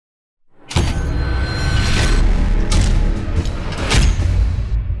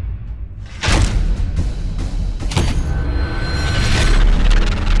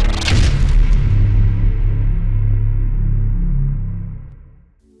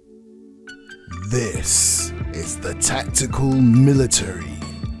This is the Tactical Military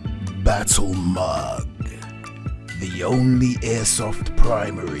Battle Mug, the only airsoft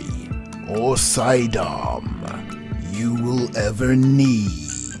primary or sidearm you will ever need,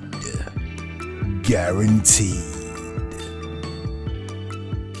 guaranteed.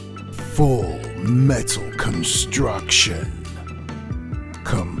 Full metal construction,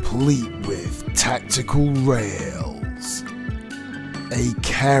 complete with tactical rails, a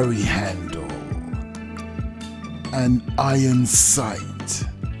carry handle, an iron sight.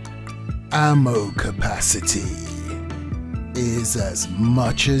 Ammo capacity is as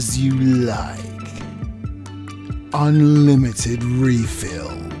much as you like. Unlimited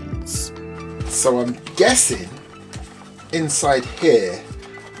refills. So I'm guessing inside here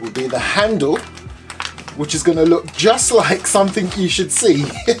will be the handle, which is going to look just like something you should see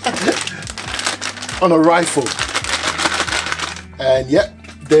on a rifle. And yep,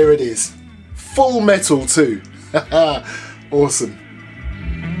 there it is. Full metal too. Awesome.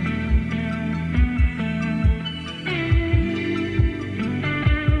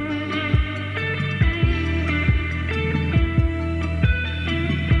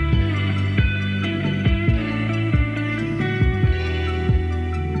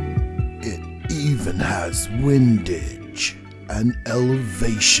 It even has windage and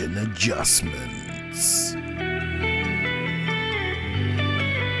elevation adjustments.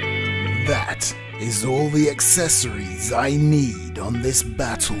 That is all the accessories I need on this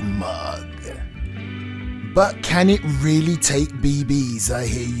battle mug. But can it really take BBs, I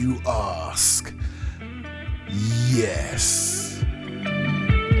hear you ask? Yes.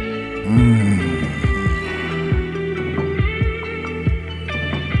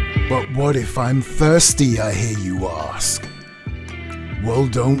 But what if I'm thirsty, I hear you ask? Well,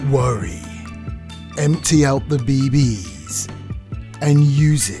 don't worry. Empty out the BBs and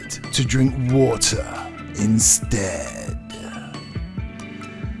use it to drink water instead.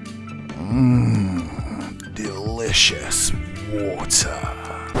 Delicious water.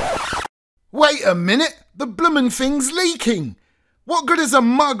 Wait a minute, the bloomin' thing's leaking. What good is a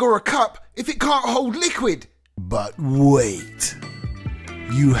mug or a cup if it can't hold liquid? But wait,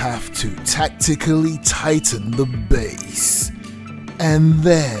 you have to tactically tighten the base, and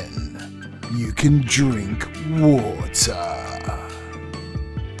then you can drink water.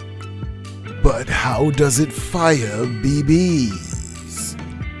 But how does it fire BBs?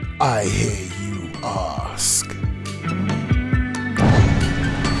 I hear you ask.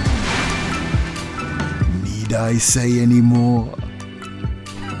 Need I say any more?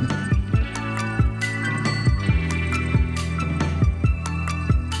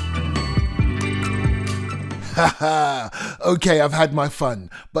 Haha, okay, I've had my fun,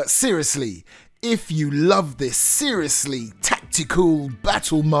 but seriously, if you love this seriously tactical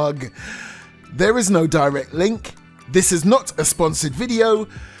battle mug, there is no direct link. This is not a sponsored video.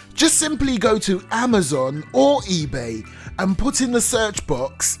 Just simply go to Amazon or eBay and put in the search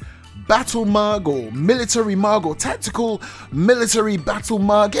box battle mug or military mug or tactical military battle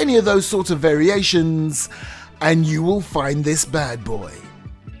mug, any of those sort of variations, and you will find this bad boy.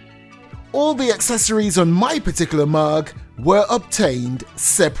 All the accessories on my particular mug were obtained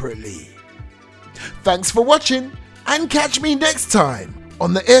separately. Thanks for watching, and catch me next time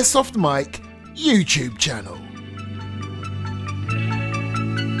on the Airsoft Mike YouTube channel.